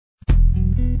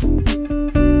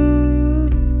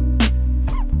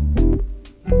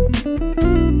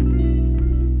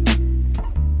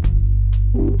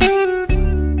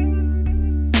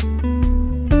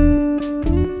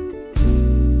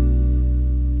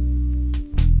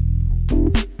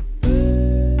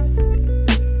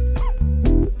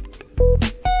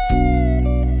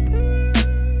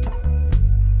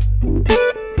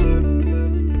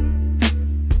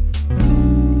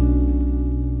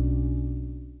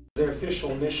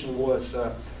official mission was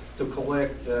to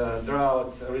collect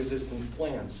drought-resistant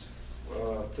plants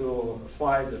to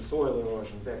fight the soil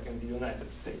erosion back in the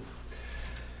United States.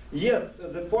 Yet,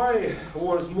 the party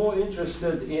was more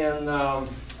interested in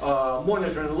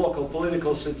monitoring local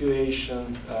political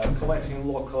situation, collecting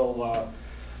local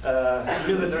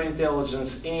military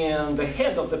intelligence, and the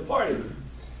head of the party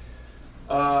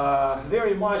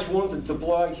very much wanted to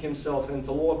plug himself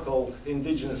into local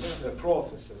indigenous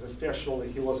prophecies.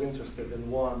 Especially, he was interested in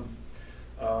one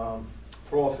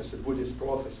prophecy, Buddhist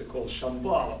prophecy called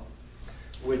Shambhala,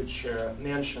 which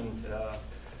mentioned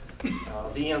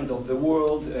the end of the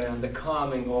world and the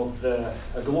coming of the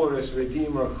glorious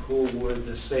Redeemer who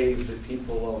would save the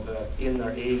people of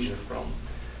Inner Asia from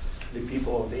the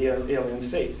people of the alien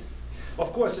faith.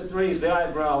 Of course, it raised the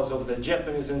eyebrows of the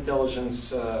Japanese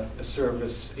intelligence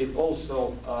service. It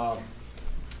also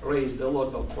raised a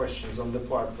lot of questions on the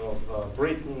part of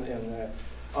Britain and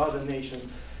other nations.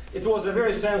 It was a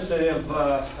very sensitive,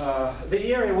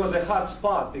 the area was a hot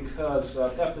spot because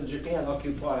after Japan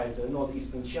occupied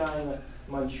northeastern China,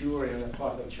 Manchuria, and a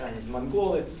part of Chinese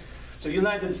Mongolia, so the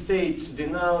United States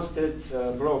denounced it,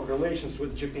 broke relations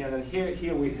with Japan, and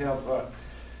here we have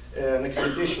an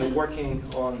expedition working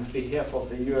on behalf of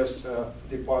the U.S.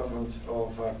 Department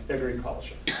of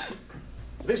Agriculture.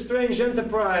 This strange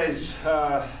enterprise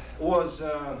was,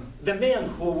 the man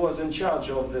who was in charge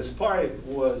of this party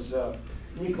was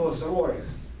Nicholas Roerich.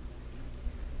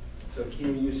 So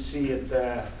here you see it,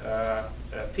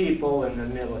 people in the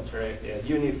military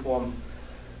uniform,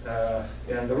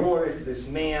 and Roerich, this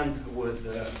man with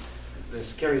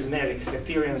this charismatic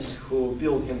appearance who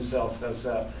billed himself as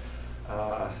a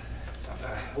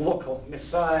local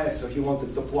messiah, so he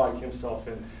wanted to plug himself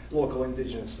in local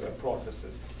indigenous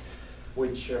prophecies,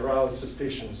 which aroused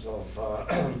suspicions of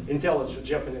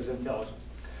Japanese intelligence.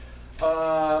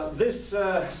 This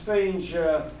strange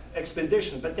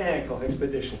expedition, botanical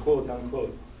expedition, quote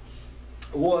unquote,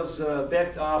 was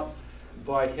backed up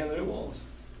by Henry Wallace,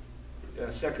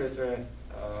 Secretary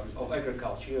of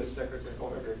Agriculture, U.S. Secretary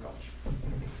of Agriculture.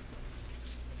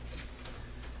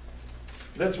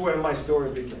 That's where my story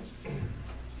begins.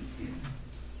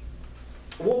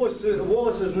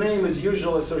 Wallace's name is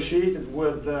usually associated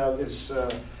with this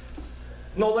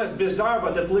no less bizarre,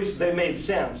 but at least they made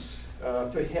sense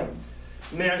to him.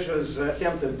 Measures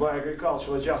attempted by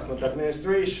Agricultural Adjustment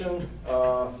Administration,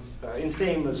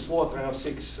 infamous slaughtering of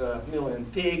 6 million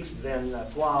pigs, then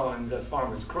plowing the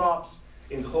farmers' crops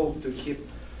in hope to keep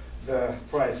the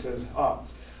prices up.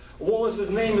 Wallace's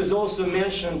name is also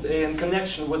mentioned in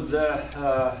connection with the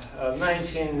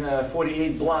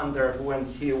 1948 blunder when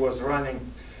he was running.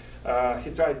 He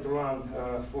tried to run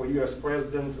for U.S.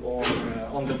 president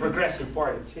on the Progressive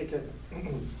Party ticket.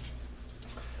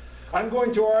 I'm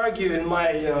going to argue in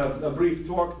my brief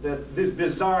talk that this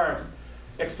bizarre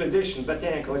expedition,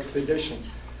 botanical expedition,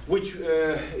 which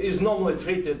is normally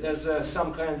treated as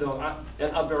some kind of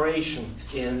an aberration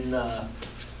in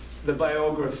the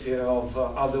biography of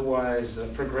otherwise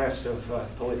progressive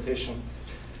politician.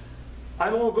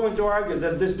 I'm all going to argue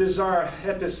that this bizarre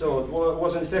episode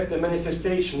was in fact a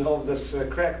manifestation of this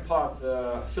crackpot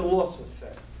philosophy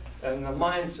and the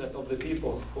mindset of the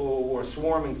people who were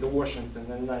swarming to Washington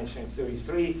in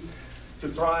 1933 to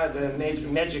try the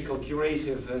magical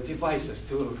curative devices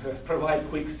to provide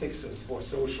quick fixes for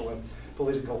social and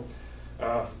political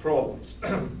problems.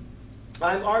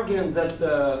 I'm arguing that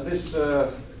this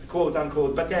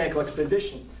quote-unquote botanical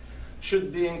expedition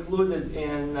should be included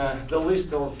in the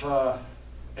list of,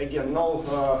 again,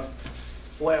 no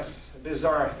less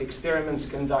bizarre experiments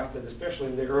conducted, especially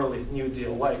in the early New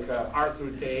Deal, like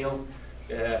Arthur Dale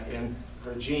in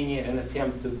Virginia, an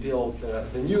attempt to build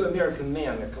the new American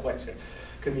man, a collective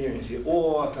community,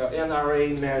 or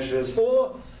NRA measures,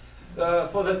 or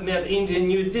for that matter, Indian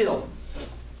New Deal.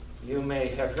 You may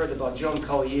have heard about John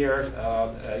Collier,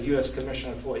 U.S.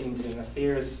 Commissioner for Indian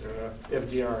Affairs,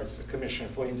 FDR's Commissioner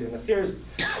for Indian Affairs,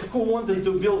 who wanted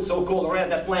to build so-called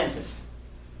Red Atlantis,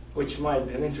 which might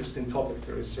be an interesting topic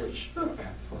to research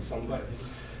for somebody.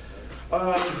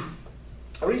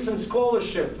 Recent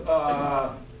scholarship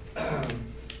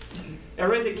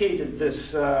eradicated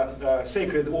this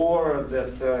sacred war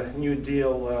that New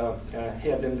Deal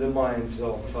had in the minds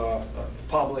of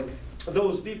public.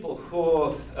 Those people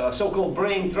who, so-called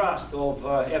brain trust of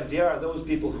FDR, those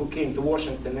people who came to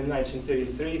Washington in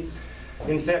 1933,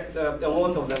 in fact, a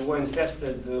lot of them were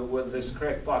infested with this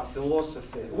crackpot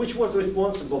philosophy, which was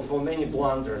responsible for many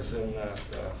blunders in the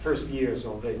first years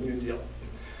of the New Deal.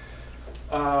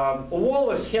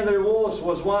 Henry Wallace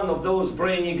was one of those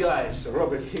brainy guys.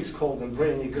 Robert Hicks called them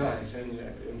brainy guys in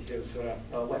his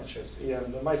lectures.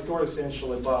 And my story is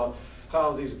essentially about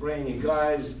how this brainy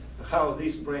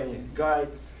guy,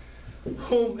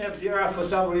 whom FDR for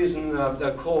some reason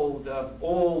called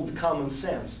old common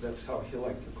sense, that's how he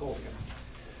liked to call him,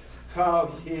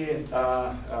 how he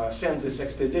sent this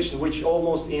expedition, which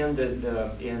almost ended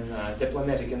in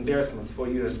diplomatic embarrassment for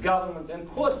US government and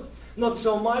cost not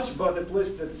so much, but at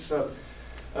least it's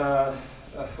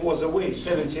was a waste,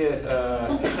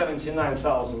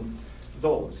 $79,000.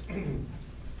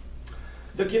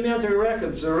 Documentary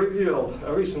records reveal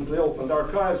recently opened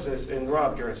archives in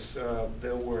Rutgers.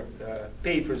 There were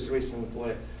papers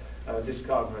recently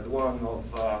discovered. One of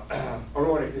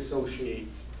Roerich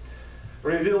associates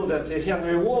revealed that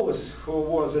Henry Wallace, who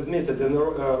was admitted in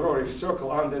Roerich's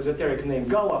circle under esoteric name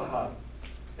Galahad,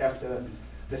 after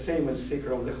the famous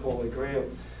seeker of the Holy Grail,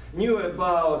 knew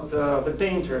about the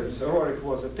painters. Roerich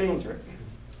was a painter,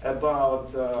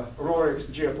 about Roerich's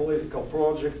geopolitical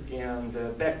project, and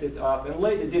backed it up, and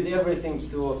later did everything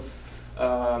to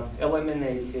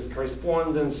eliminate his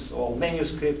correspondence or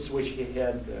manuscripts which he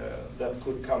had that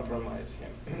could compromise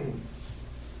him.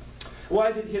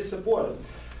 Why did he support it?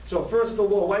 So first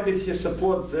of all, why did he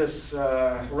support this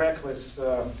reckless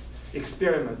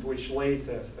experiment which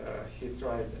later he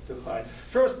tried to hide?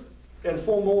 First and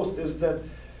foremost is that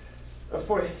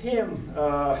for him,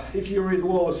 if you read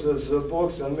Wallace's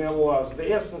books and memoirs, the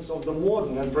essence of the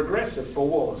modern and progressive for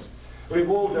Wallace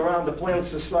revolved around the planned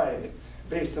society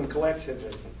based on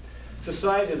collectivism.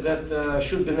 Society that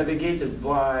should be navigated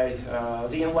by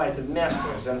the enlightened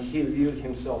masters, and he viewed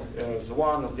himself as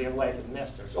one of the enlightened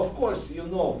masters. Of course, you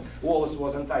know Wallace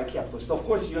was anti-capitalist. Of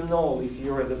course, you know, if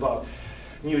you read about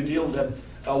New Deal, that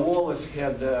Wallace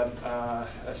had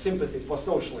sympathy for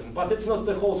socialism. But it's not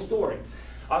the whole story.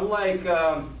 Unlike,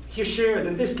 he shared,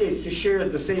 in this case, he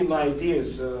shared the same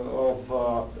ideas of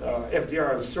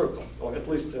FDR's circle, or at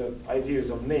least the ideas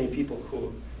of many people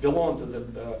who belong to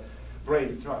the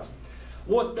Brady Trust.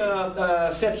 What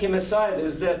set him aside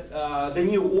is that the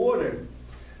new order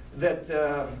that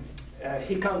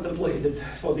he contemplated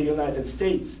for the United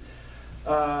States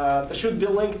should be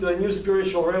linked to a new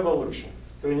spiritual revolution.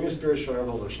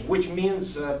 Which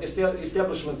means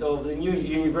establishment of the new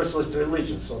universalist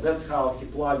religion. So that's how he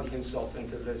plugged himself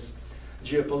into this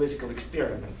geopolitical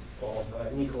experiment of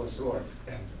Nicholas Roerich.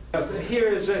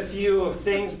 Here is a few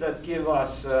things that give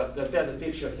us a better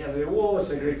picture of Henry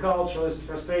Wallace, agriculturalist,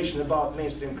 frustration about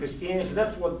mainstream Christianity.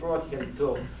 That's what brought him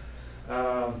to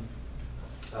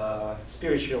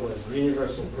spiritualism,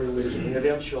 universal religion, and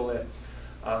eventually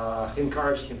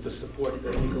encouraged him to support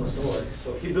Nicholas Roerich.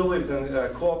 So he believed in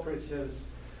cooperatives.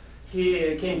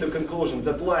 He came to the conclusion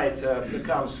that light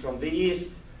comes from the east.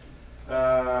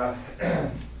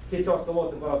 He talked a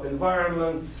lot about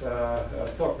environment,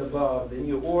 talked about the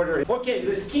new order. Okay,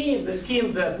 the scheme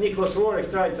that Nicholas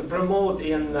Roerich tried to promote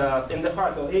in the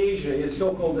heart of Asia is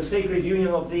so-called the Sacred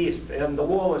Union of the East. And the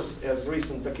Wallace, as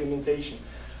recent documentation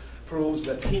proves,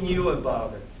 that he knew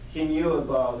about it.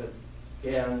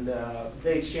 And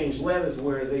they exchanged letters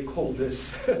where they called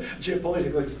this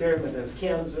geopolitical experiment as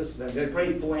Kansas, the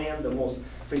great plan, the most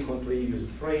frequently used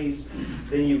phrase,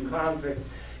 the new contract.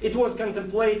 It was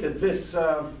contemplated, this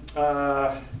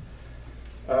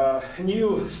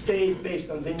new state based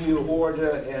on the new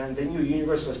order and the new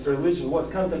universalist religion was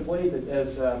contemplated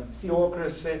as a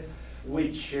theocracy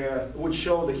which would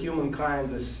show the humankind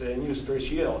this new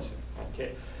spirituality.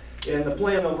 Okay. And the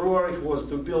plan of Roerich was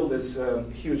to build this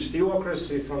huge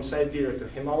theocracy from Siberia to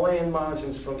Himalayan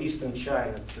mountains, from eastern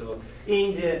China to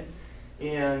India.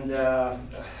 And the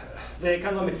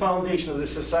economic foundation of the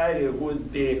society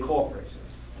would be cooperatives,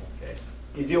 okay?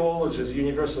 Ideologies,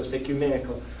 universalist,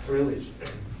 ecumenical religion.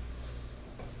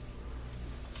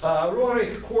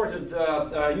 Roerich courted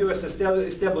U.S.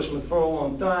 establishment for a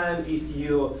long time. If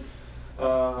you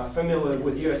familiar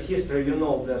with U.S. history, you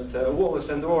know that Wallace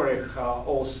and Roerich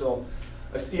also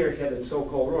spearheaded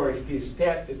so-called Roerich Peace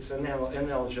Pact. It's an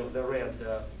analogy of the red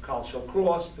cultural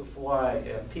cross, to fly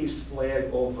a peace flag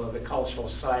over the cultural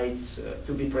sites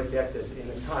to be protected in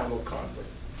a time of conflict.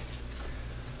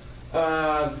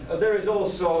 There is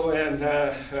also, and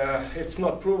it's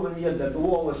not proven yet, that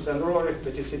Wallace and Roerich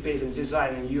participated in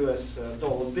designing U.S.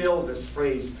 dollar bill. This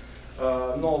phrase,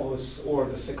 novus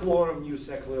ordo seclorum, new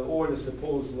secular order,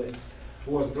 supposedly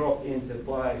was dropped into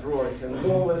by Roerich and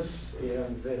Wallace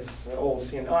in this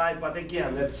all-seeing eye. But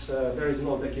again, there is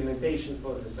no documentation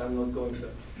for this. I'm not going to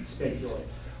speculate.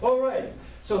 All right.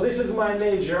 So this is my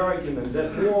major argument,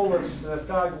 that Wallace,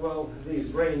 Tugwell, these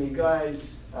brainy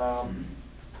guys,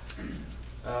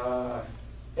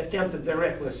 attempted the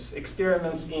reckless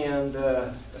experiments, and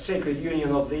a Sacred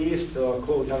Union of the East, or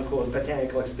quote-unquote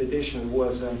botanical expedition,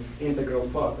 was an integral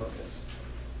part of this.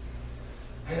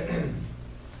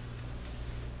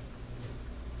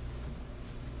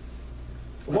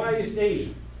 Why East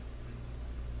Asia?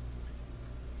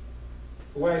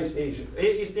 Why East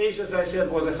Asia? East Asia, as I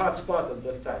said, was a hot spot at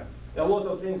that time. A lot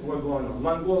of things were going on.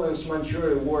 Mongolians,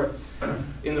 Manchuria were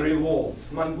in revolt.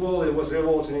 Mongolia was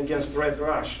revolting against Red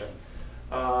Russia.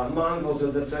 Mongols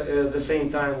at the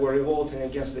same time were revolting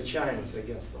against the Chinese,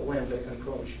 against the land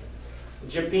encroachment.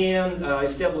 Japan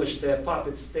established a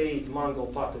puppet state, Mongol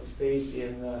puppet state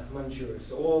in Manchuria.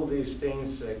 So all these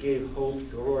things gave hope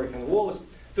to Roerich and Wallace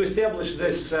to establish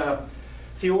this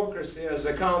theocracy as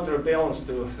a counterbalance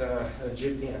to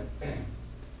Japan.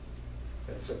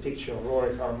 That's a picture of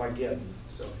Roerich Armageddon.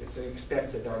 So it's an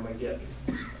expected Armageddon.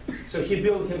 So he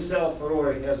built himself,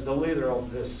 Roerich, as the leader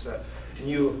of this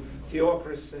new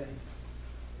theocracy.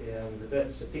 And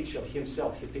that's a picture of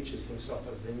himself. He pictures himself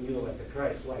as the new, like a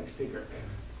Christ-like figure.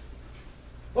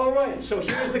 All right, so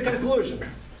here's the conclusion.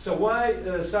 So why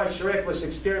such reckless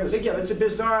experiments? Again, it's a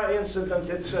bizarre incident.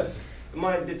 It's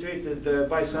might be treated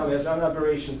by some as an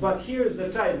aberration. But here's the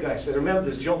zeitgeist. Remember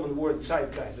this German word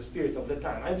zeitgeist, the spirit of the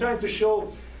time. I'm trying to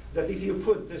show that if you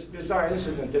put this bizarre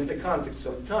incident in the context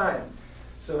of time,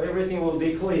 so everything will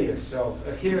be clear. So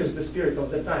here is the spirit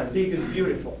of the time. Big is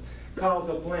beautiful. Cult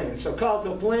of planning. So cult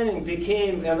of planning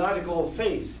became an article of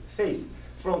faith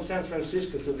from San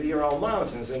Francisco to the Ural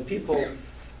Mountains, and people,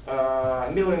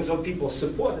 millions of people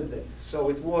supported it. So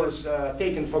it was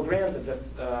taken for granted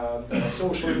that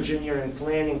social engineering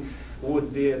planning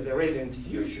would be the radiant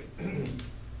future.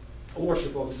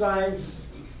 Worship of science,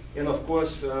 and of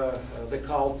course the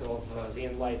cult of the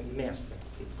enlightened master.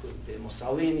 It could be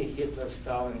Mussolini, Hitler,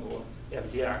 Stalin, or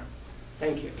FDR.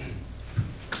 Thank you.